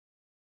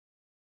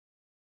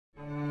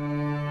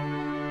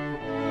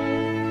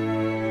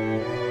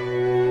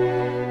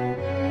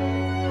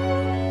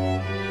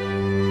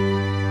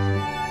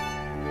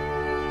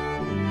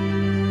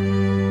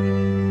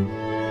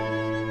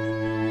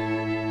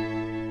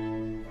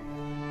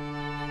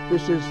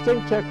This is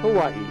ThinkTech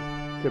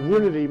Hawaii.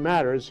 Community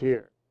matters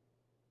here.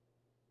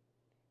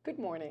 Good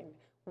morning.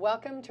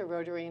 Welcome to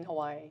Rotary in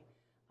Hawaii.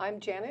 I'm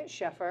Janet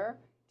Scheffer,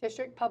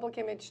 District Public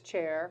Image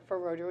Chair for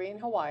Rotary in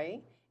Hawaii,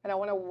 and I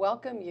want to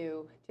welcome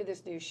you to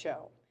this new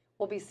show.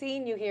 We'll be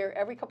seeing you here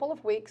every couple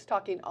of weeks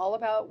talking all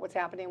about what's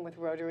happening with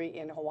Rotary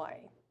in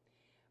Hawaii.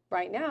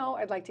 Right now,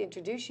 I'd like to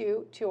introduce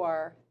you to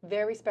our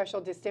very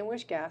special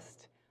distinguished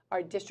guest,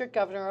 our District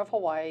Governor of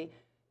Hawaii,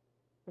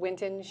 Win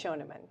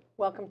Schoneman.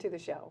 Welcome to the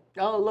show.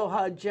 Oh,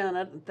 aloha,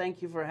 Janet, and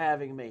thank you for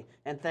having me.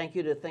 And thank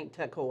you to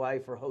ThinkTech Hawaii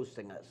for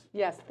hosting us.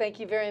 Yes, thank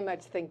you very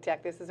much,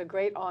 ThinkTech. This is a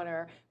great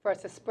honor for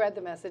us to spread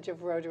the message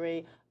of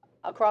Rotary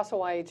across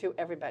Hawaii to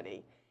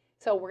everybody.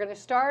 So we're going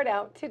to start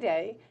out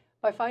today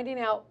by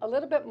finding out a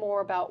little bit more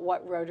about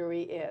what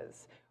Rotary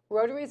is.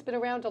 Rotary's been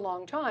around a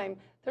long time.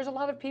 There's a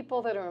lot of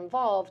people that are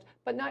involved,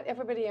 but not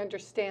everybody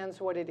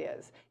understands what it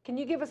is. Can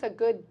you give us a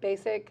good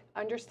basic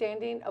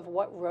understanding of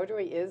what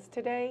Rotary is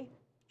today?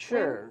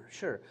 Sure.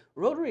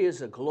 Rotary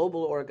is a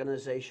global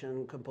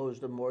organization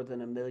composed of more than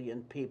 1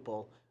 million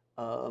people.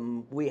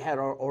 We had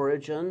our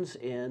origins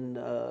in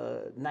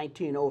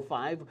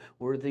 1905.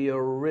 We're the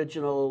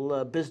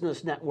original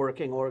business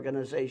networking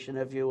organization,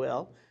 if you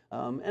will.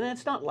 And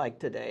it's not like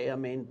today. I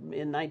mean,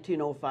 in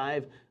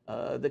 1905,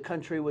 the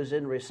country was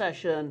in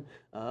recession.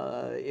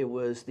 It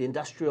was the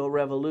Industrial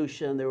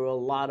Revolution. There were a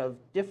lot of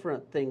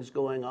different things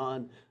going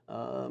on.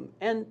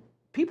 And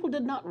people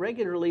did not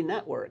regularly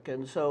network.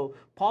 And so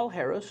Paul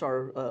Harris,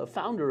 our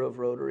founder of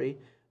Rotary,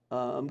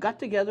 got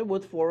together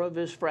with 4 of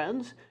his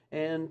friends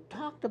and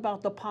talked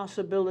about the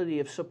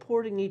possibility of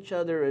supporting each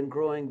other and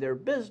growing their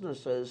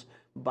businesses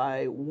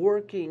by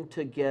working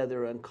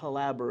together and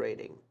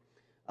collaborating.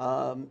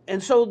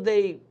 And so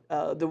the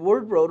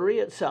word Rotary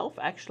itself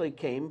actually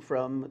came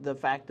from the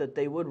fact that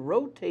they would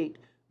rotate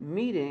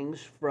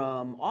meetings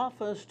from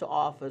office to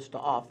office to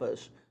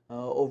office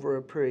over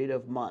a period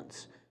of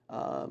months.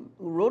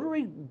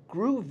 Rotary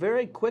grew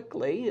very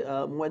quickly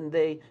when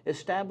they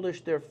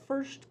established their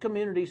first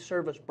community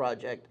service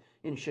project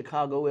in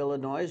Chicago,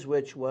 Illinois,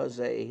 which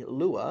was a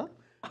LUA.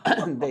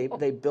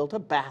 They built a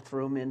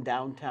bathroom in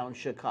downtown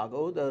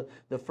Chicago,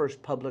 the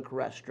first public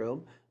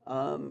restroom.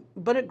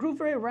 But it grew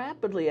very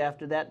rapidly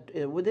after that.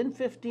 Within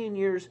 15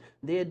 years,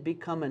 they had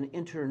become an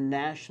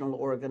international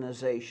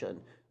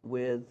organization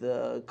with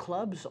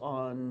clubs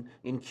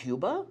in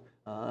Cuba,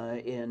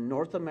 in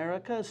North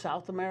America,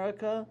 South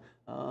America,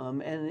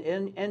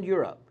 and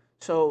Europe.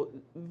 So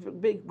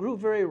they grew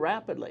very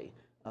rapidly.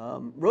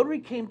 Rotary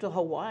came to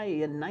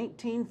Hawaii in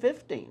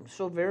 1915,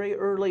 so very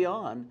early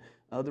on.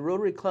 The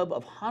Rotary Club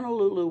of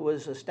Honolulu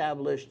was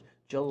established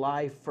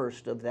July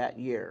 1st of that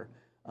year.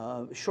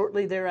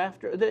 Shortly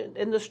thereafter,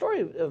 and the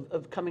story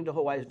of coming to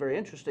Hawaii is very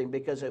interesting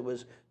because it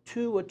was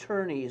 2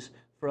 attorneys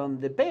from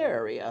the Bay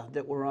Area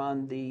that were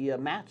on the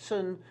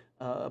Matson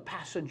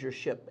passenger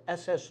ship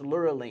SS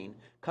Lurleen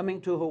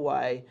coming to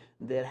Hawaii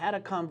that had a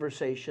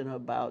conversation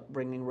about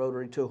bringing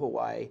Rotary to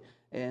Hawaii.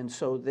 And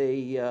so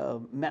they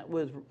met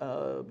with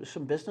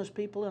some business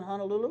people in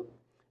Honolulu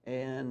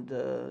and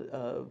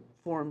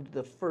formed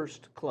the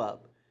first club.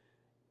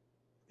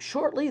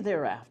 Shortly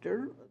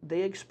thereafter,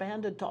 they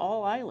expanded to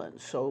all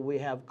islands. So we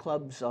have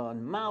clubs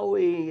on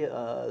Maui.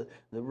 The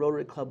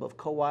Rotary Club of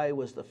Kauai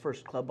was the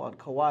first club on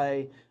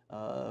Kauai.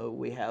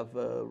 We have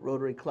a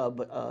Rotary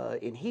Club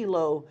in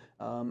Hilo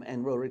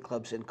and Rotary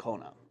Clubs in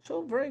Kona.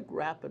 So very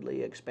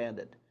rapidly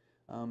expanded.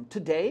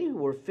 Today,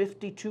 we're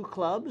 52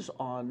 clubs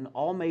on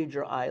all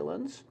major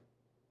islands.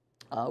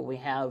 We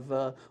have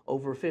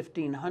over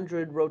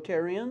 1,500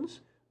 Rotarians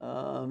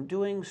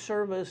doing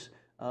service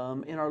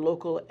in our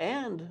local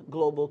and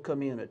global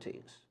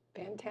communities.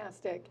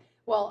 Fantastic.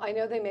 Well, I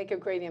know they make a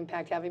great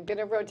impact, having been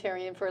a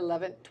Rotarian for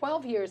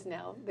 12 years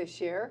now this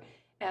year,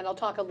 and I'll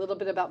talk a little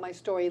bit about my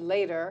story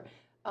later.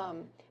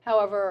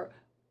 However,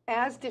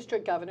 as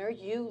District Governor,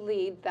 you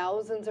lead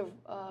thousands of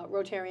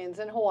Rotarians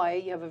in Hawaii.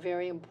 You have a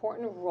very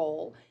important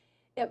role.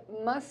 It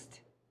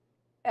must,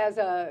 as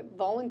a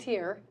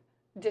volunteer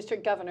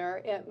District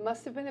Governor, it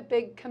must have been a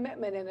big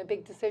commitment and a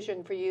big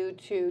decision for you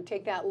to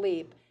take that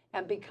leap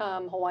and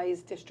become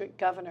Hawaii's District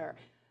Governor.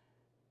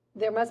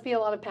 There must be a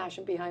lot of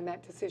passion behind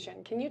that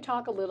decision. Can you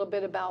talk a little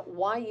bit about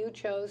why you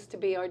chose to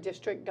be our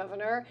District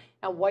Governor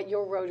and what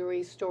your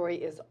Rotary story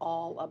is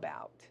all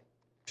about?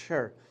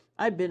 Sure.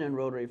 I've been in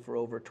Rotary for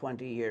over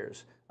 20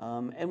 years,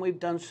 and we've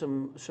done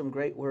some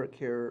great work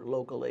here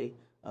locally.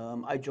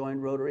 I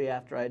joined Rotary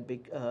after I'd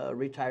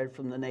retired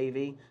from the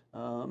Navy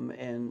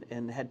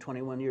and had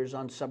 21 years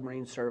on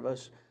submarine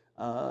service.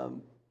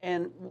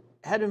 And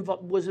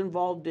was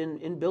involved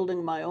in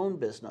building my own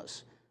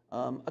business.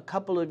 A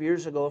couple of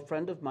years ago, a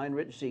friend of mine,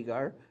 Rich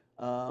Zigar,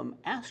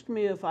 asked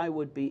me if I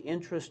would be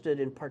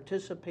interested in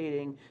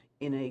participating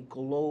in a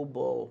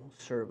global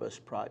service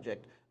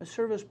project, a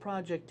service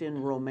project in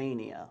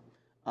Romania.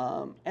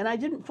 And I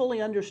didn't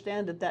fully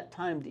understand at that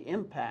time the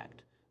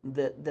impact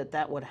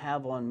that would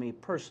have on me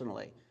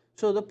personally.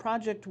 So the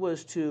project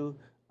was to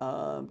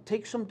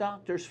take some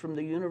doctors from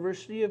the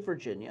University of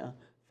Virginia,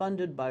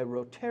 funded by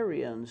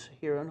Rotarians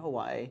here in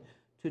Hawaii,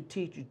 to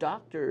teach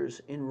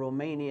doctors in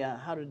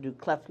Romania how to do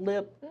cleft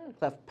lip,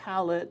 cleft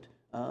palate,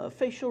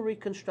 facial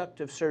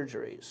reconstructive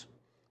surgeries.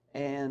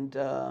 And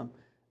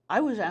I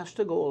was asked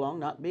to go along,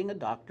 not being a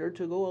doctor,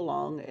 to go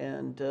along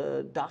and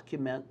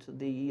document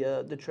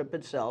the trip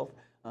itself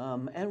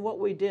and what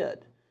we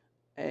did.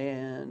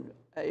 And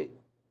I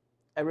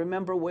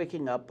remember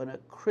waking up on a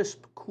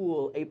crisp,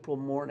 cool April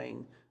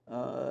morning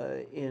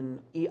in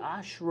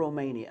Iași,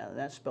 Romania.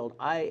 That's spelled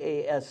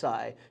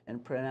I-A-S-I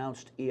and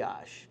pronounced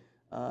Iași.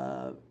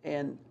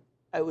 And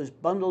I was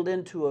bundled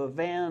into a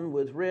van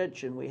with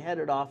Rich, and we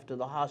headed off to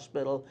the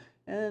hospital.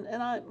 And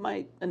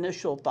my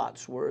initial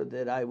thoughts were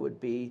that I would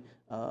be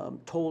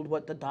told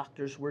what the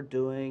doctors were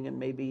doing and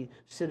maybe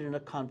sit in a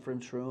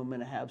conference room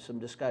and have some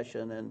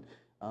discussion. And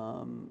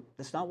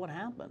that's not what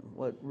happened.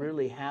 What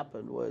really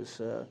happened was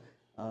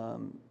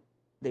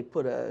they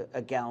put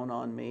a gown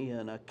on me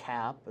and a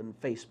cap and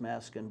face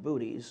mask and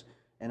booties.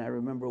 And I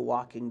remember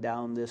walking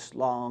down this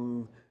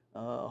long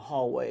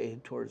hallway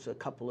towards a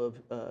couple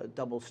of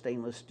double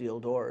stainless steel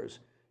doors.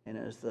 And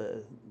as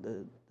the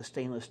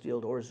stainless steel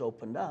doors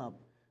opened up,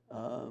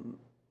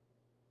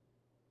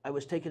 I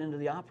was taken into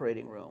the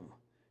operating room,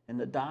 and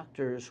the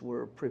doctors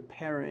were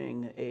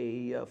preparing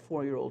a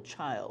 4-year-old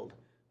child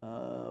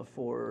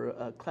for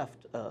a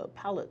cleft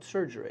palate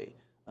surgery,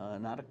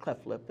 not a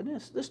cleft lip. And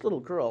this little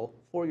girl,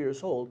 4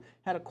 years old,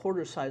 had a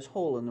quarter-size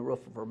hole in the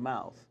roof of her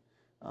mouth.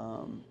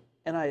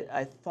 And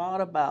I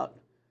thought about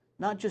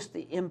not just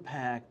the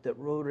impact that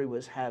Rotary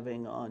was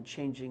having on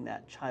changing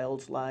that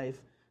child's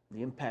life,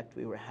 the impact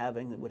we were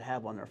having that would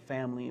have on their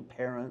family and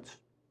parents,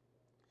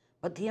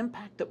 but the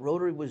impact that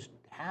Rotary was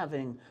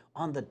having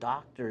on the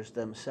doctors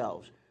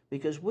themselves,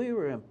 because we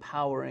were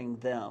empowering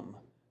them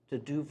to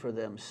do for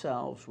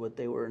themselves what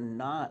they were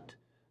not,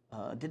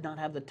 did not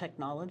have the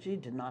technology,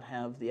 did not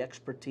have the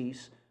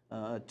expertise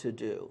to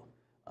do.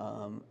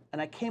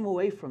 And I came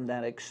away from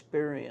that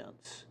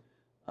experience,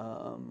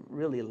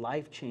 really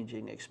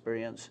life-changing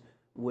experience,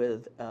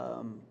 with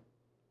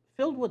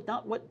filled with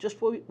not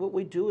just what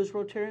we do as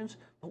Rotarians,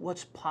 but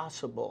what's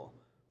possible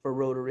for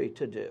Rotary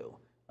to do.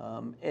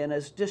 And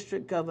as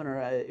district governor,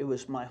 it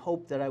was my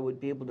hope that I would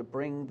be able to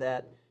bring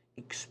that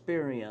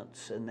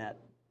experience and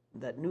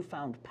that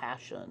newfound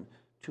passion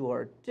to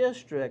our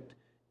district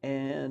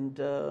and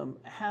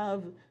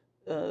have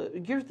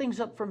gear things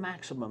up for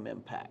maximum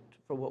impact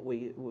for what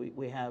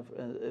we have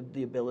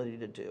the ability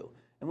to do.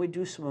 And we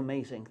do some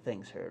amazing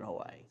things here in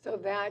Hawaii. So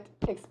that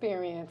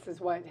experience is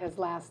what has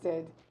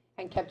lasted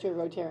and kept you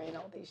Rotarian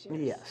all these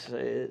years. Yes,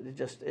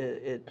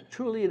 it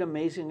truly an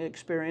amazing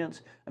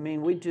experience. I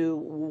mean, we do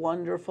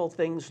wonderful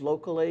things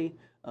locally.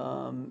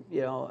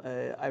 You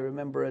know, I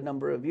remember a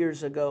number of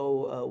years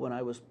ago when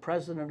I was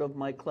president of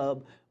my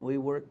club, we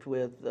worked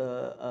with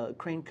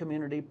Crane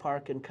Community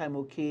Park in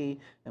Kaimuki,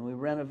 and we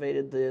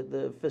renovated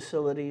the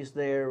facilities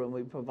there, and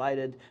we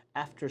provided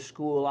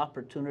after-school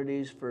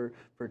opportunities for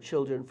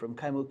children from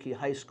Kaimuki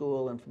High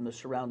School and from the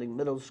surrounding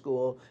middle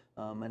school,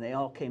 and they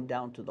all came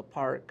down to the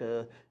park,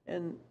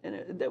 and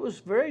it was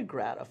very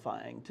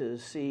gratifying to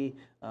see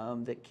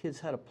that kids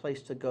had a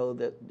place to go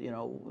that, you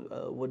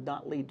know, would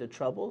not lead to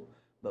trouble,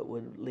 but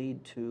would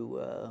lead to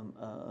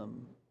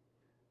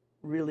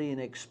really an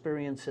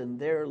experience in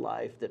their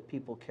life that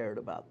people cared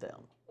about them.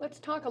 Let's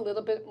talk a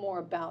little bit more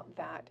about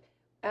that.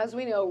 As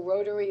we know,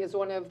 Rotary is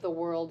one of the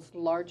world's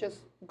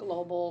largest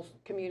global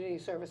community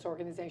service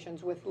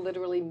organizations with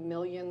literally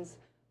millions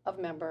of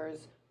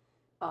members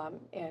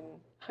in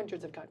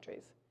hundreds of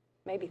countries,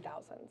 maybe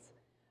thousands.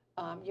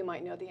 You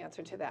might know the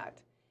answer to that.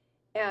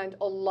 And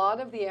a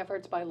lot of the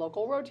efforts by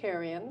local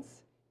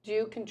Rotarians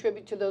do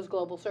contribute to those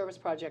global service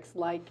projects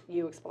like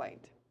you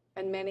explained,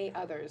 and many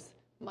others.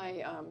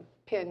 My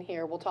pin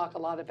here will talk a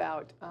lot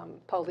about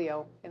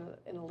polio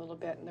in a little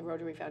bit in the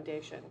Rotary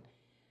Foundation.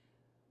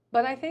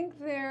 But I think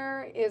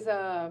there is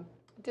a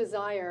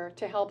desire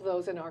to help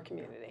those in our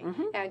community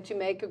and to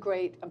make a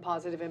great and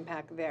positive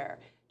impact there.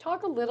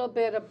 Talk a little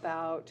bit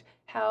about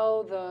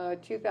how the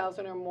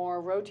 2,000 or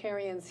more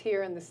Rotarians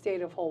here in the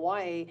state of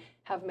Hawaii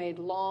have made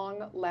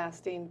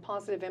long-lasting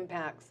positive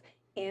impacts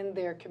in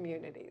their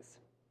communities.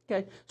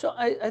 Okay, so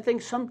I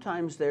think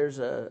sometimes there's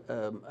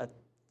a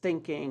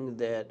thinking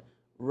that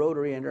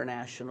Rotary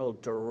International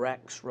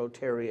directs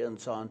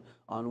Rotarians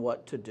on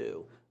what to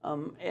do,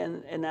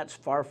 and that's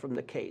far from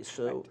the case.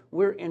 So right.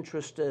 We're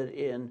interested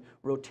in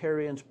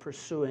Rotarians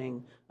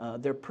pursuing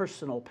their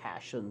personal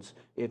passions,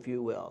 if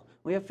you will.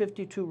 We have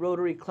 52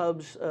 Rotary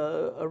clubs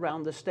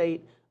around the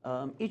state.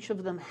 Each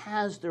of them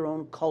has their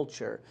own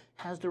culture,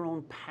 has their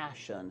own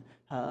passion,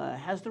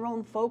 has their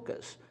own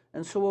focus.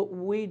 And so what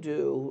we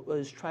do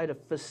is try to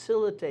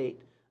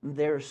facilitate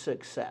their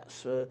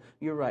success.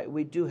 You're right,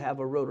 we do have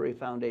a Rotary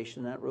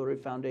Foundation. That Rotary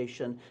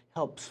Foundation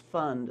helps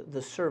fund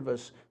the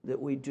service that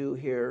we do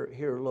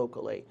here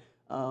locally.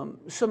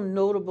 Some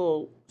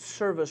notable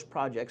service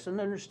projects,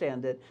 and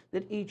understand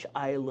that each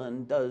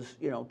island does,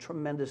 you know,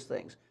 tremendous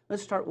things.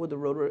 Let's start with the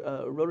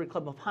Rotary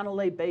Club of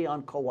Hanalei Bay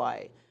on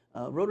Kauai.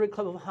 Rotary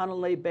Club of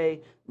Hanalei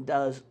Bay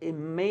does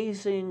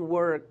amazing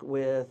work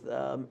with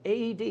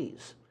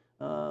AEDs.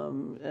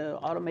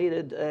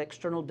 automated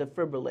external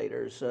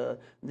defibrillators.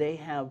 They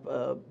have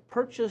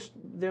purchased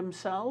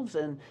themselves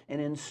and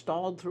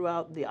installed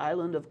throughout the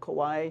island of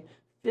Kauai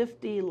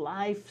 50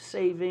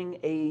 life-saving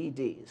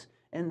AEDs.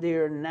 And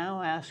they're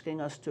now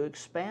asking us to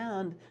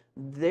expand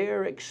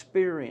their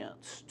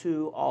experience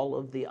to all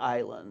of the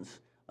islands.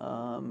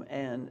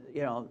 And,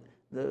 you know,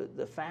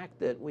 the fact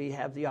that we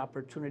have the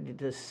opportunity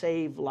to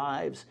save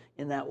lives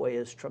in that way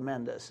is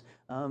tremendous.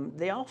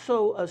 They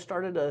also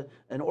started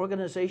an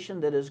organization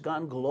that has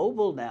gone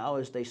global now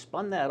as they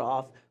spun that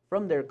off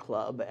from their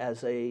club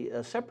as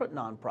a separate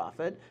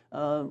nonprofit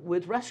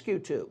with rescue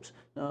tubes.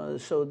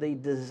 So they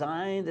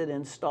designed and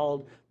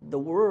installed the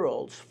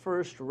world's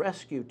first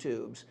rescue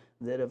tubes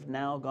that have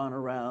now gone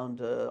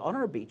around on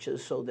our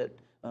beaches so that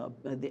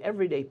the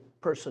everyday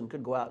person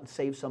could go out and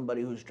save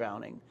somebody who's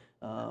drowning.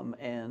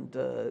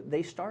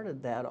 They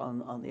started that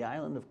on the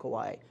island of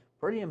Kauai.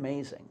 Pretty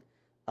amazing.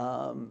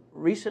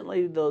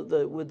 Recently,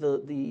 with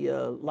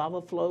the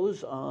lava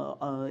flows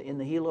in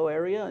the Hilo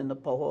area, in the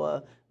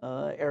Pahoa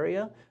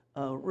area,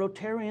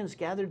 Rotarians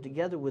gathered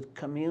together with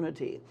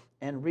community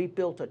and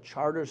rebuilt a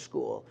charter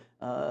school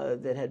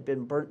that had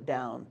been burnt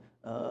down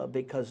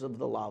because of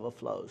the lava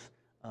flows.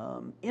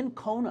 In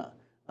Kona,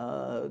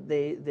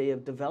 they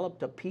have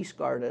developed a peace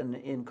garden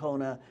in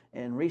Kona,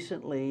 and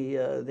recently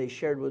they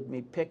shared with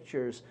me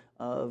pictures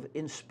of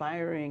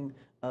inspiring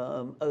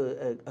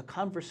a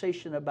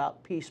conversation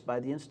about peace by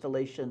the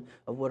installation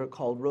of what are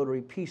called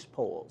Rotary peace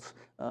poles,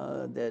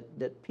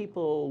 that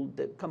people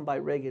that come by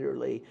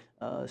regularly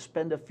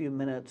spend a few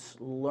minutes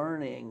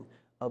learning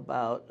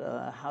about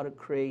how to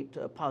create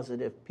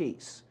positive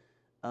peace.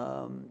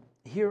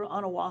 Here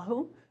on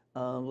Oahu,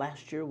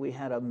 last year we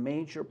had a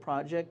major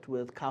project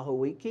with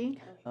Kahawiki,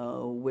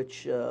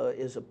 which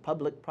is a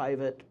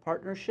public-private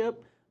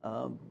partnership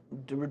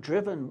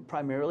driven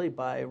primarily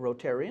by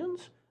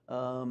Rotarians.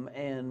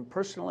 And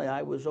personally,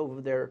 I was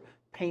over there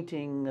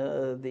painting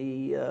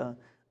the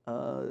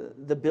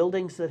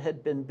buildings that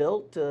had been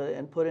built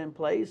and put in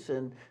place,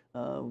 and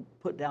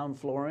put down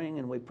flooring,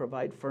 and we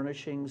provide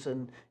furnishings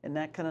and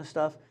that kind of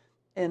stuff.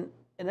 And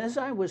as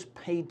I was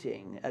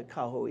painting at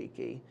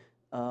Kahawiki,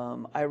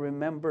 I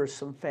remember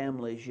some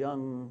families,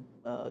 young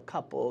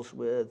couples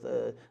with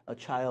a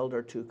child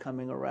or two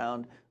coming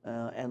around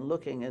and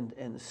looking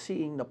and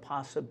seeing the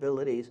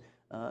possibilities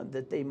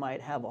that they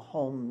might have a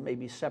home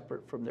maybe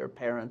separate from their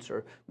parents,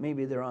 or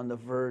maybe they're on the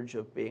verge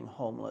of being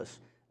homeless.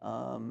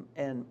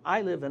 And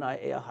I live in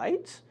Aiea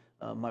Heights.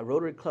 My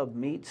Rotary Club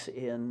meets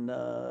in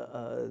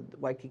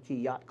Waikiki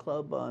Yacht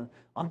Club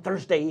on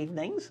Thursday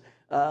evenings.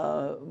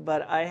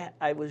 But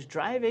I was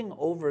driving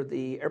over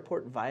the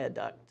airport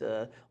viaduct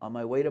on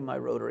my way to my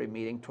Rotary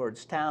meeting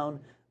towards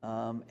town,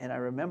 and I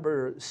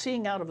remember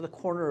seeing out of the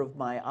corner of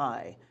my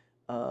eye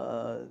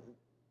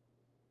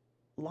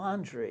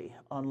laundry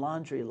on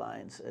laundry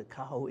lines at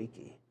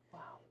Kahawiki.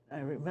 Wow. I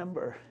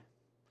remember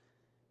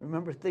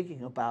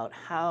thinking about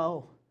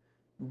how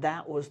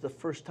that was the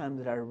first time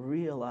that I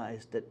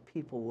realized that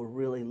people were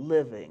really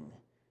living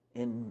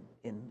in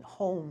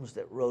homes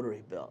that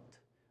Rotary built,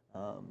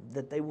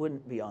 that they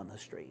wouldn't be on the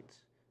streets,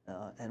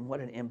 and what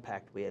an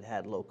impact we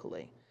had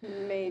locally.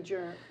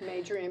 Major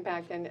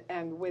impact,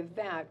 and with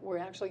that, we're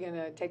actually going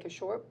to take a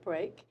short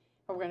break.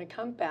 We're going to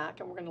come back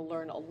and we're going to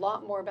learn a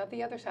lot more about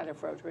the other side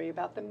of Rotary,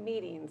 about the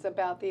meetings,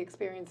 about the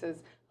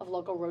experiences of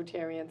local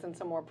Rotarians, and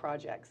some more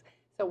projects.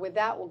 So with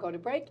that, we'll go to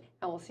break,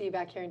 and we'll see you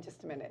back here in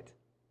just a minute.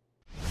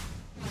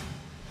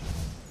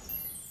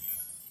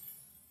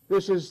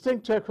 This is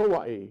ThinkTech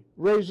Hawaii,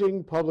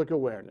 raising public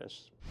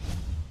awareness.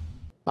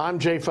 I'm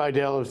Jay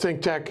Fidel of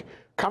ThinkTech.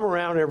 Come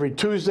around every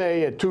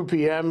Tuesday at 2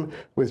 p.m.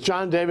 with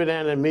John, David,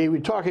 Ann, and me. We're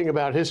talking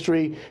about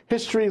history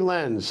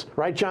lens.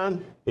 Right,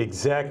 John?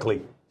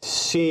 Exactly.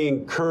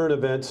 Seeing current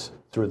events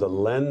through the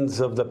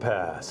lens of the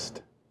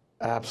past.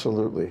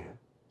 Absolutely.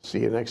 See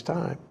you next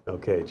time.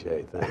 Okay,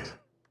 Jay, thanks.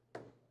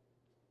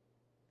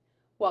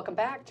 Welcome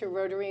back to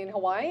Rotary in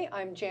Hawaii.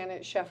 I'm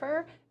Janet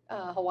Scheffer,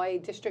 Hawaii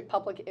District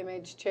Public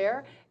Image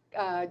Chair.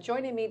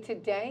 Joining me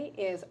today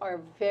is our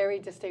very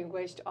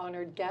distinguished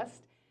honored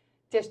guest,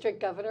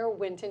 District Governor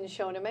Win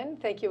Schoneman.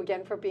 Thank you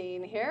again for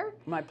being here.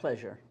 My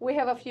pleasure. We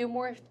have a few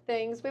more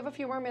things. We have a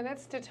few more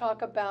minutes to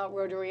talk about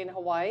Rotary in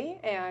Hawaii,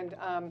 and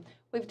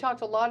we've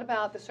talked a lot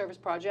about the service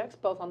projects,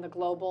 both on the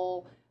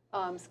global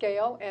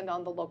scale and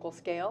on the local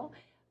scale.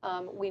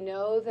 We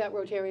know that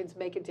Rotarians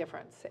make a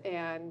difference,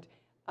 and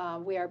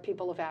we are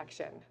people of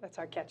action. That's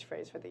our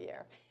catchphrase for the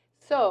year.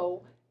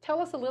 So tell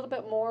us a little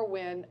bit more,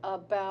 Win,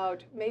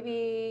 about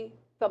maybe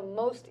the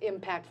most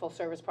impactful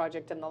service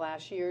project in the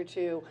last year or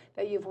two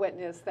that you've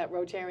witnessed that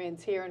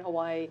Rotarians here in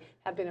Hawaii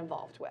have been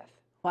involved with.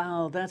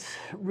 Wow, that's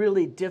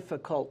really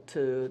difficult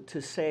to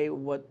say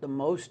what the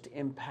most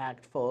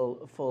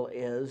impactful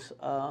is.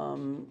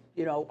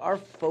 You know, our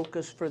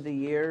focus for the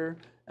year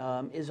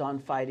is on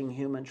fighting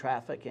human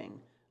trafficking.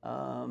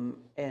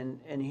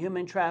 And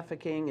human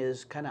trafficking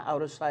is kind of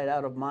out of sight,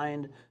 out of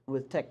mind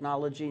with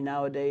technology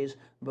nowadays,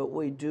 but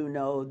we do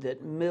know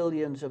that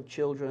millions of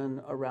children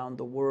around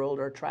the world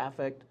are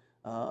trafficked.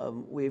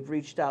 We've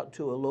reached out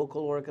to a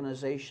local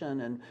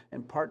organization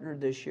and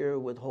partnered this year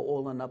with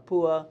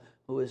Ho'olanapua,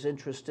 who is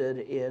interested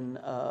in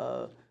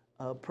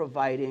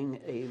providing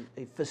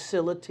a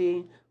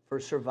facility for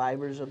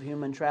survivors of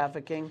human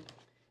trafficking.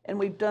 And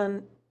we've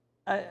done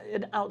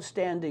an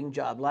outstanding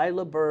job.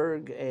 Lila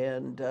Berg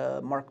and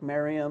Mark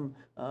Merriam,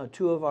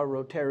 two of our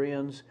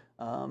Rotarians,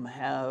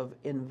 have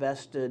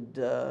invested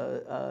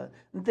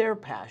their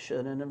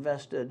passion and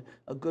invested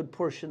a good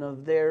portion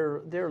of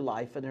their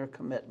life and their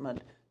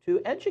commitment to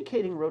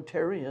educating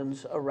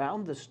Rotarians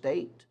around the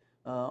state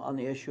on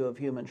the issue of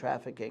human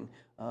trafficking.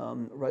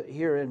 Right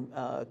here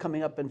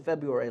coming up in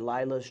February,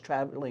 Lila's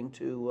traveling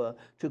to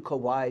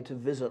Kauai to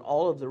visit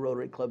all of the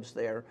Rotary clubs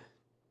there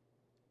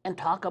and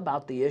talk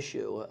about the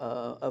issue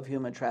of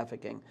human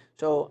trafficking.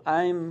 So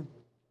I'm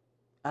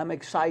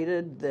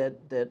excited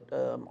that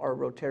our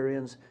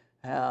Rotarians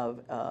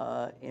have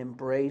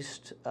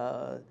embraced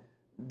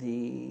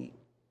the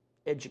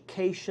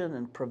education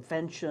and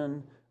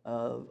prevention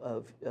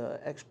of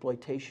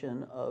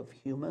exploitation of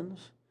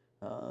humans.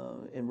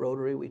 In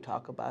Rotary, we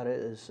talk about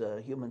it as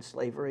human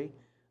slavery.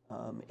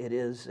 It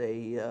is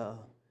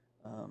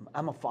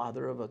I'm a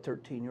father of a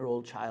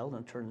 13-year-old child,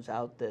 and it turns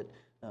out that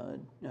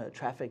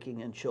trafficking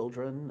in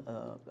children,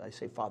 I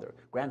say father,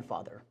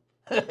 grandfather.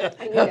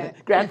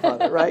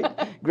 Grandfather,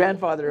 right?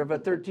 Grandfather of a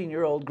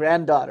 13-year-old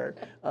granddaughter.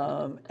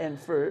 And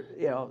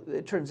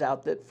it turns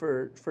out that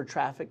for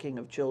trafficking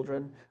of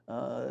children,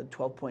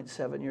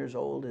 12.7 years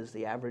old is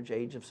the average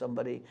age of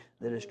somebody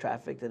that is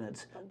trafficked, and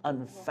it's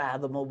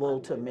unfathomable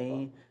to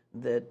me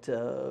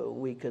that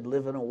we could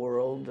live in a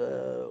world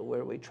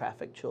where we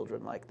traffic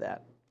children like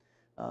that.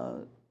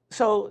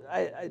 So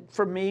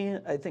for me,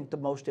 I think the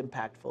most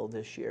impactful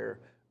this year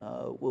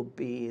will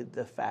be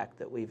the fact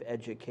that we've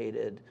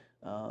educated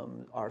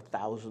our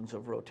thousands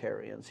of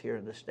Rotarians here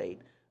in the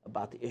state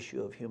about the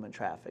issue of human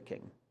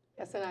trafficking.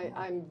 Yes, and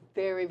I'm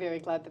very, very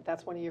glad that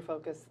that's one of your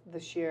focus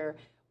this year.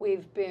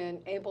 We've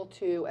been able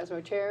to, as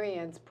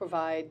Rotarians,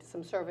 provide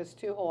some service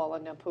to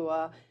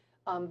Ho'olanapua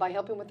by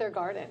helping with their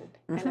garden,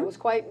 and it was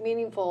quite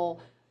meaningful.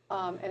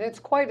 And it's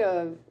quite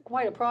a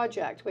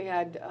project. We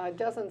had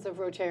dozens of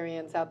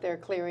Rotarians out there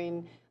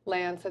clearing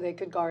land so they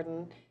could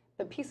garden,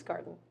 the Peace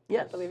Garden,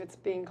 yes, I believe it's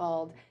being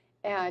called.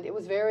 And it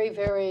was very,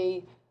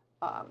 very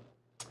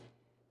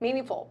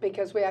meaningful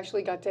because we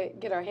actually got to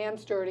get our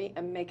hands dirty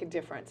and make a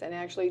difference and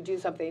actually do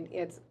something.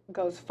 It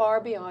goes far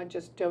beyond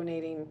just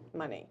donating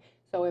money.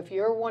 So if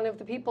you're one of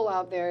the people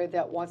out there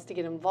that wants to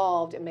get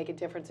involved and make a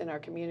difference in our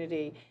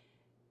community,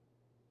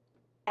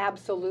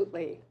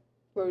 absolutely,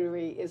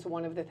 Rotary is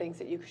one of the things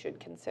that you should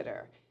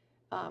consider.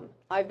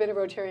 I've been a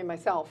Rotarian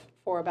myself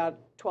for about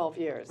 12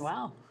 years.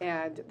 Wow.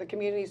 And the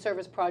community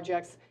service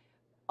projects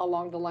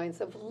along the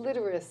lines of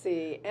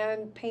literacy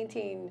and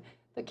painting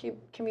the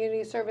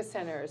community service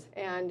centers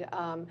and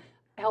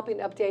helping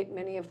update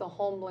many of the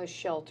homeless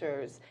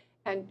shelters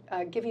and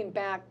giving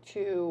back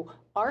to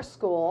our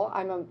school.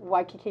 I'm a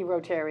Waikiki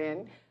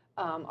Rotarian.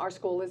 Our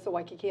school is the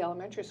Waikiki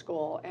Elementary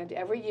School, and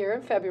every year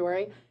in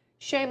February,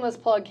 shameless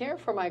plug here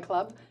for my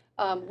club,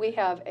 we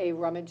have a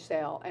rummage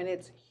sale, and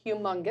it's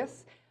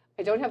humongous.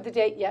 I don't have the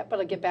date yet, but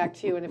I'll get back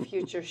to you in a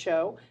future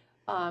show.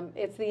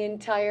 It's the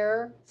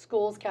entire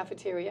school's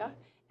cafeteria,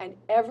 and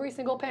every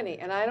single penny,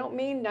 and I don't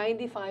mean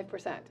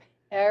 95%,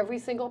 every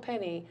single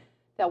penny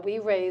that we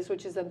raise,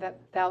 which is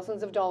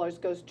thousands of dollars,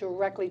 goes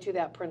directly to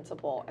that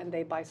principal, and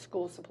they buy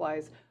school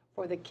supplies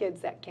for the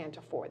kids that can't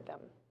afford them.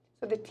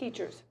 So the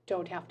teachers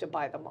don't have to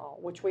buy them all,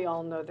 which we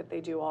all know that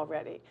they do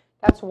already.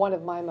 That's one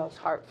of my most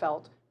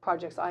heartfelt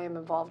projects I am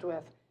involved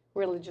with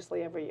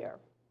religiously every year.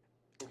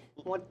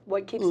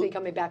 What keeps me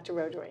coming back to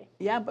Rotary?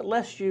 Yeah, but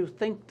lest you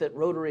think that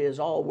Rotary is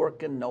all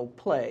work and no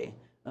play,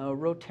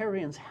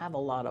 Rotarians have a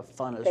lot of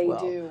fun as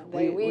well.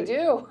 We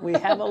do. We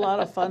have a lot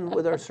of fun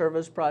with our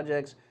service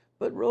projects,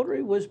 but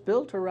Rotary was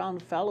built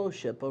around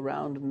fellowship,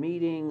 around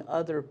meeting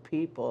other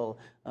people,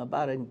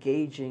 about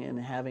engaging and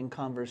having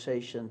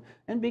conversation,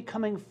 and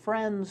becoming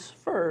friends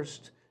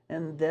first,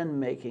 and then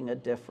making a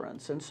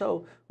difference. And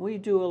so we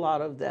do a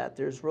lot of that.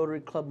 There's Rotary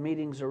Club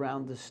meetings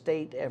around the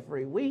state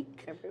every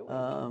week.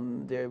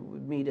 We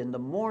meet in the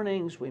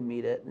mornings, we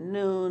meet at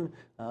noon.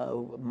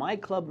 My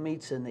club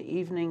meets in the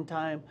evening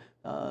time.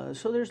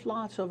 So there's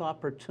lots of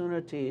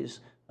opportunities.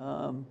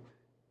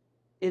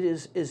 It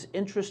is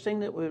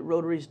interesting that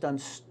Rotary's done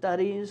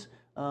studies,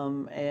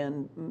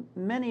 and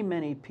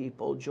many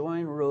people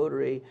join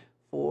Rotary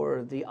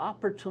for the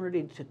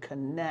opportunity to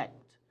connect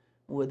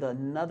with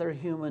another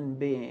human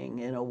being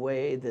in a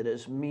way that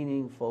is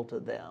meaningful to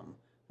them.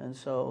 And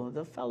so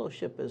the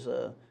fellowship is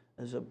a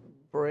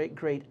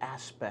great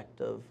aspect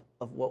of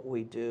what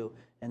we do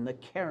and the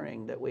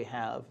caring that we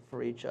have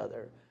for each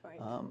other. Right.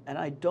 And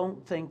I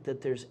don't think that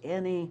there's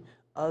any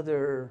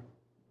other,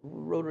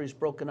 Rotary's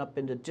broken up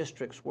into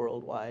districts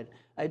worldwide.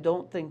 I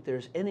don't think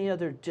there's any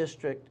other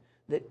district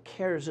that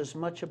cares as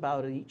much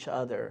about each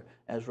other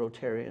as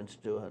Rotarians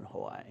do in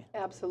Hawaii.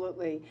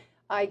 Absolutely.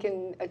 I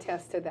can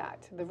attest to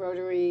that. The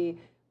Rotary,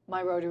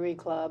 my Rotary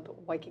Club,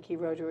 Waikiki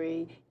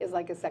Rotary, is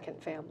like a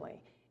second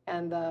family.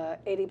 and the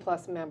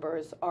 80-plus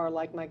members are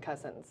like my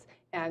cousins.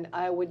 And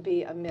I would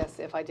be amiss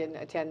if I didn't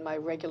attend my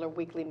regular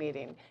weekly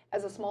meeting.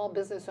 As a small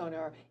business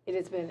owner, it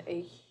has been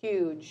a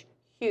huge,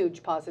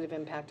 huge positive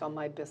impact on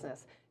my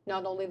business.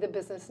 Not only the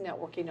business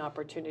networking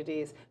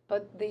opportunities,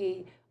 but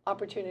the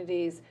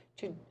opportunities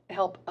to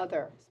help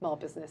other small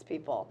business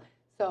people.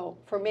 So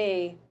for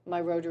me,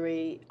 my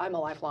Rotary, I'm a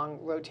lifelong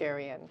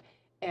Rotarian,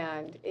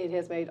 and it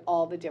has made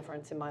all the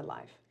difference in my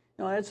life.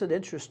 No, that's an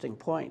interesting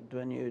point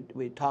when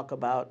we talk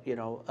about,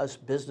 us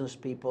business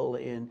people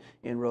in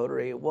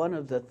Rotary. One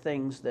of the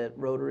things that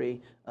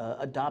Rotary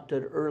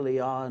adopted early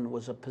on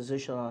was a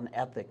position on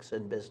ethics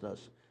in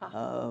business.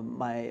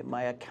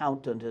 My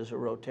accountant is a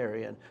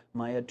Rotarian.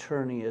 My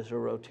attorney is a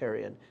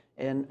Rotarian.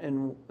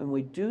 And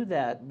we do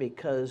that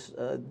because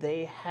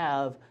they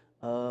have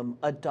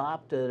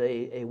adopted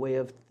a way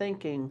of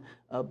thinking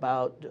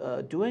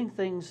about doing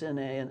things in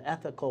an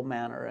ethical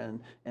manner,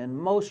 and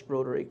most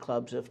Rotary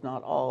clubs, if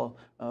not all,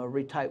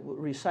 recite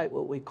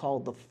what we call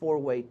the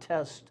four-way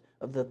test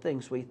of the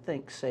things we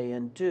think, say,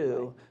 and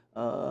do,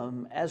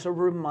 as a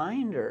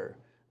reminder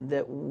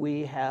that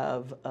we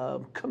have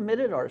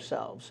committed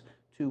ourselves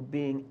to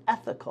being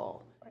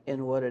ethical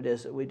in what it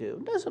is that we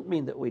do. It doesn't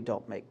mean that we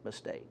don't make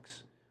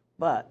mistakes,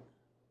 but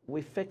we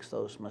fix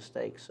those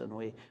mistakes, and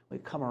we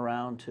come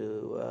around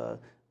to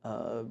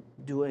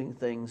doing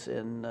things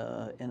in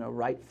a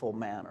rightful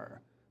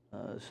manner.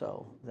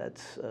 So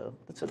that's a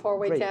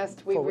Four-way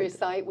test. We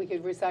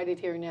could recite it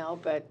here now,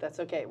 but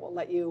that's okay. We'll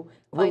let you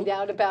find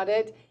out about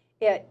it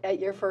at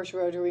your first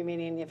Rotary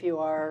meeting if you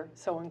are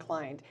so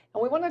inclined.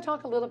 And we want to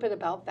talk a little bit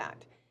about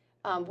that.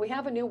 We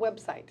have a new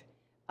website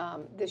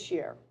this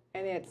year,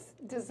 and it's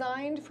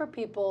designed for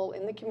people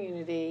in the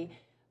community,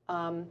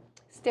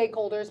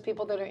 stakeholders,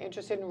 people that are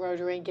interested in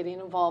Rotary, getting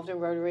involved in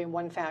Rotary in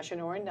one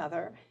fashion or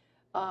another.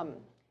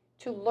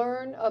 To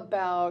learn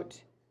about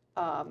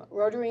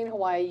Rotary in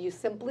Hawaii, you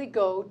simply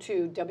go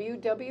to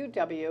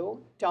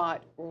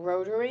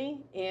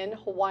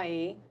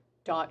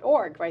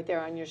www.rotaryinhawaii.org right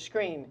there on your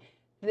screen.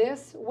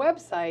 This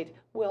website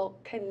will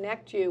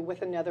connect you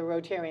with another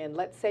Rotarian.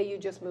 Let's say you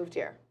just moved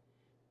here.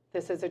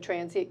 This is a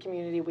transient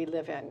community we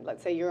live in.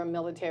 Let's say you're a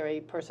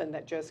military person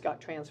that just got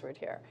transferred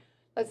here.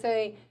 Let's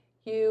say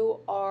you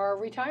are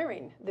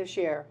retiring this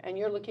year and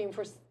you're looking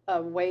for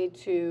a way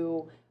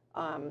to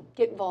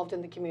get involved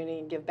in the community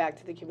and give back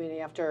to the community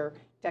after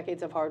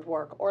decades of hard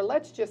work. Or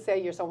let's just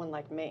say you're someone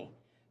like me,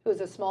 who's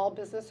a small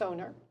business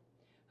owner,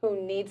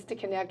 who needs to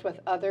connect with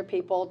other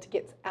people to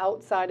get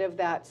outside of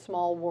that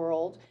small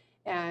world,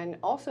 and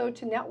also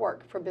to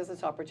network for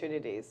business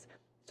opportunities.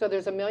 So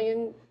there's a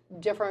million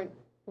different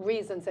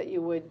reasons that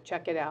you would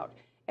check it out.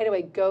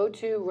 Anyway, go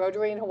to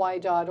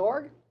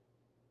rotaryinhawaii.org.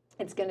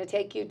 It's going to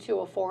take you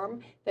to a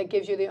form that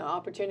gives you the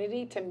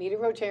opportunity to meet a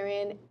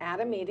Rotarian at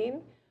a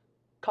meeting,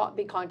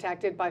 be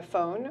contacted by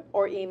phone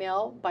or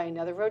email by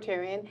another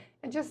Rotarian,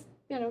 and just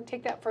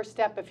take that first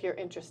step if you're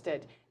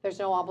interested. There's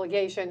no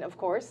obligation, of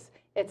course.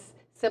 It's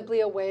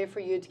simply a way for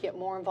you to get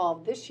more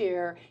involved this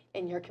year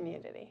in your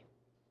community.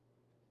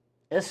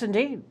 Yes,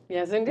 indeed.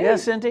 Yes, indeed.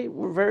 Yes, indeed.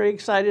 We're very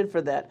excited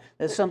for that.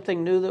 It's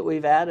something new that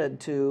we've added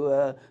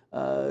to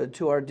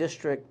our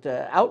district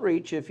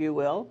outreach, if you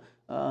will,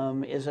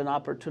 is an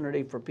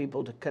opportunity for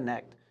people to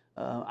connect.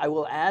 I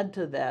will add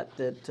to that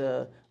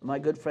my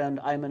good friend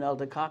Ayman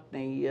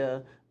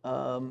Eldakakni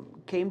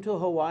came to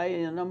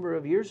Hawaii a number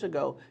of years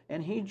ago,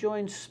 and he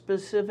joined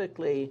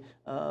specifically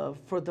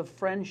for the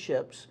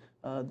friendships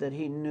that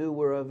he knew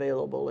were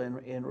available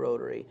in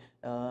Rotary,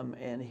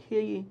 and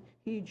he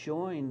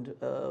joined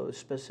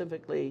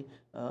specifically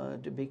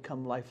to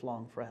become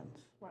lifelong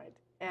friends. Right,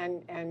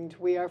 and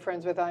we are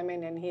friends with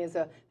Ayman, and he is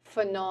a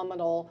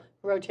phenomenal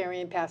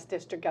Rotarian, past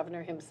district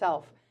governor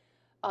himself.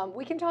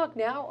 We can talk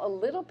now a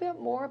little bit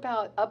more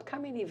about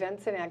upcoming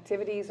events and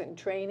activities and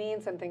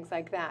trainings and things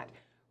like that.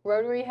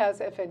 Rotary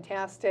has a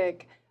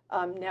fantastic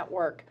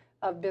network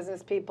of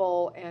business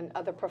people and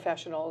other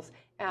professionals,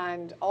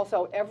 and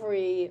also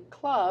every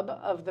club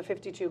of the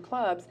 52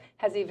 clubs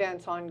has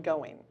events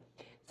ongoing.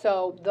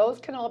 So those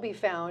can all be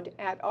found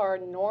at our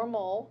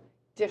normal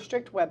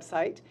district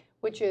website,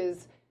 which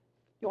is,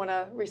 you want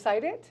to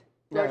recite it?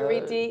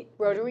 Rotary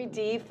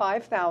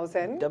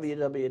D5000.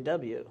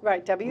 www.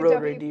 Right,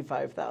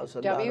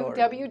 RotaryD5000.org.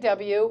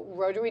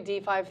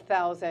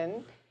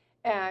 www.rotaryd5000.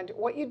 And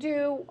what you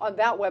do on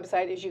that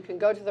website is you can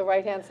go to the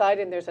right-hand side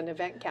and there's an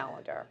event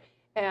calendar.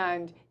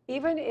 And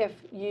even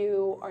if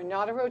you are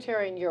not a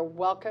Rotarian, you're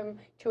welcome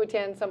to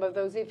attend some of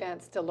those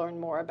events to learn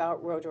more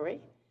about Rotary.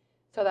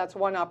 So that's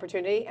one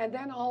opportunity. And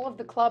then all of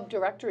the club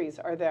directories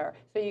are there.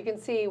 So you can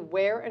see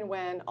where and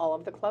when all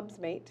of the clubs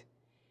meet.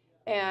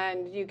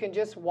 And you can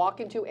just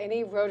walk into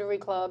any Rotary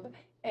club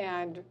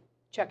and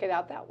check it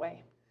out that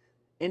way.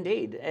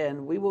 Indeed,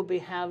 and we will be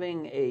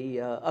having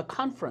a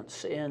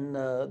conference in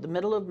the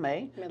middle of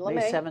May, May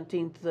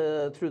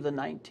 17th through the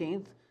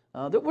 19th,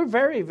 that we're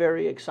very,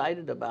 very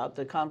excited about.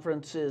 The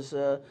conference is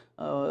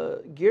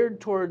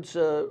geared towards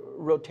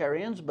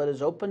Rotarians, but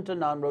is open to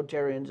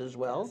non-Rotarians as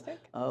well.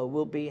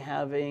 We'll be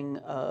having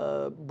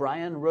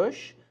Brian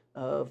Rush,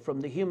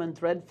 From the Human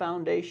Thread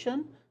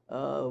Foundation,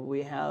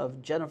 we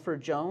have Jennifer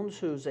Jones,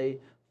 who's a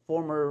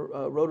former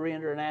Rotary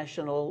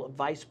International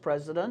Vice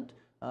President,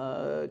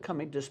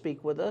 coming to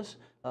speak with us,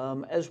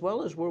 as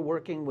well as we're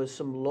working with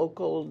some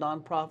local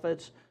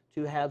nonprofits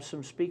to have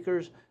some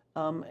speakers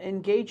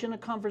engage in a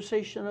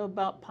conversation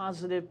about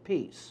positive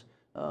peace,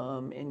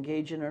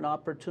 engage in an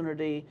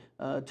opportunity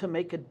to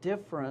make a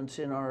difference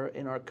in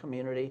our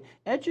community,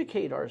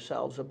 educate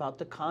ourselds about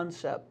the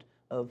concept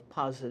of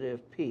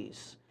positive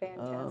peace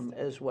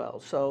as well.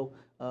 So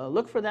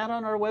look for that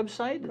on our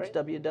website. It's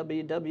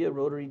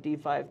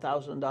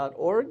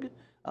www.rotaryd5000.org.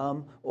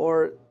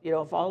 Or, you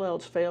know, if all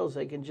else fails,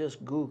 they can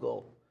just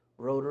Google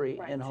Rotary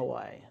in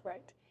Hawaii.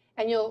 Right.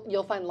 And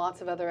you'll find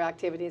lots of other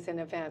activities and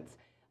events.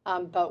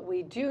 But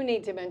we do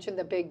need to mention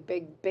the big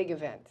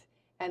event.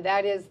 And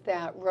that is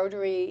that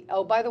Rotary,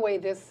 oh, by the way,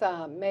 this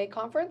May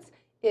conference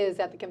is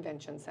at the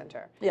Convention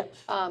Center.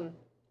 Yes. And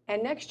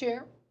next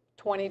year,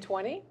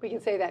 2020, we can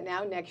say that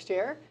now, next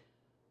year,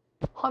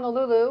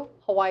 Honolulu,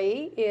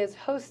 Hawaii is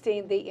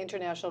hosting the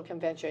International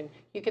Convention.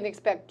 You can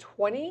expect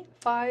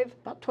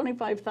about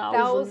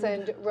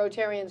 25,000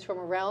 Rotarians from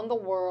around the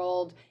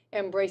world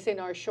embracing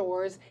our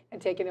shores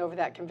and taking over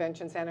that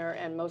convention center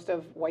and most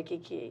of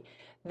Waikiki.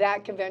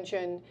 That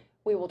convention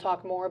we will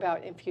talk more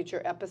about in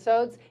future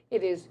episodes.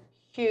 It is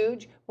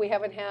huge. We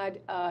haven't had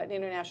an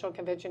international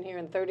convention here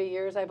in 30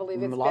 years, I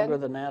believe it's been. Longer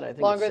than that, I think.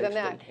 Longer it's 60,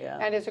 than that. Yeah.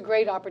 And it's a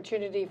great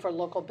opportunity for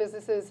local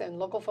businesses and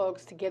local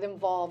folks to get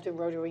involved in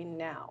Rotary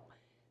now.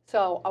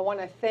 So I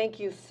want to thank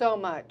you so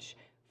much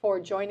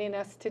for joining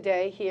us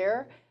today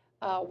here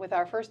with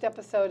our first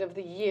episode of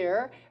the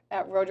year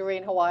at Rotary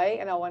in Hawaii.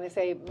 And I want to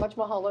say much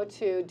mahalo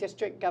to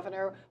District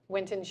Governor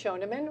Win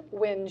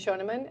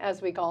Schoneman,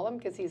 as we call him,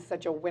 because he's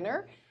such a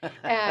winner.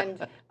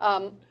 And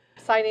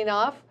signing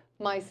off,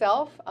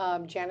 myself,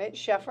 Janet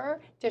Scheffer,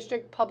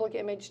 District Public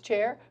Image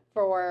Chair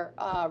for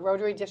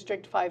Rotary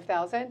District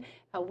 5000.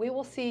 And we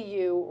will see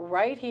you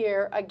right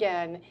here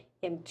again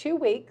in 2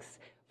 weeks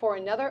for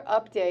another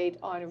update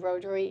on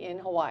Rotary in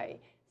Hawaii.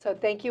 So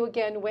thank you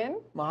again, Win.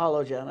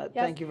 Mahalo, Janet.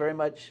 Yes. Thank you very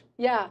much.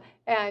 Yeah,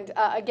 and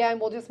again,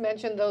 we'll just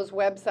mention those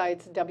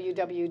websites,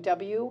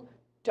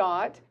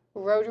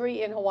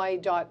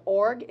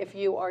 www.rotaryinhawaii.org, if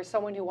you are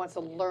someone who wants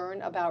to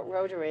learn about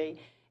Rotary.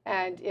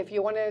 And if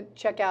you want to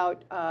check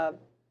out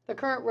the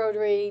current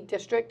Rotary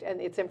district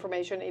and its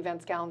information,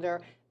 events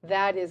calendar,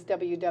 that is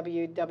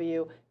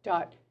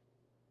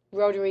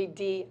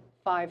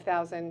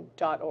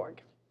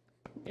www.rotaryd5000.org.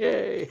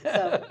 Yay.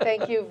 So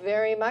thank you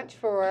very much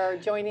for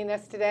joining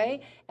us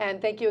today.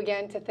 And thank you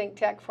again to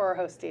ThinkTech for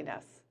hosting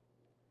us.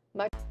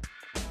 Much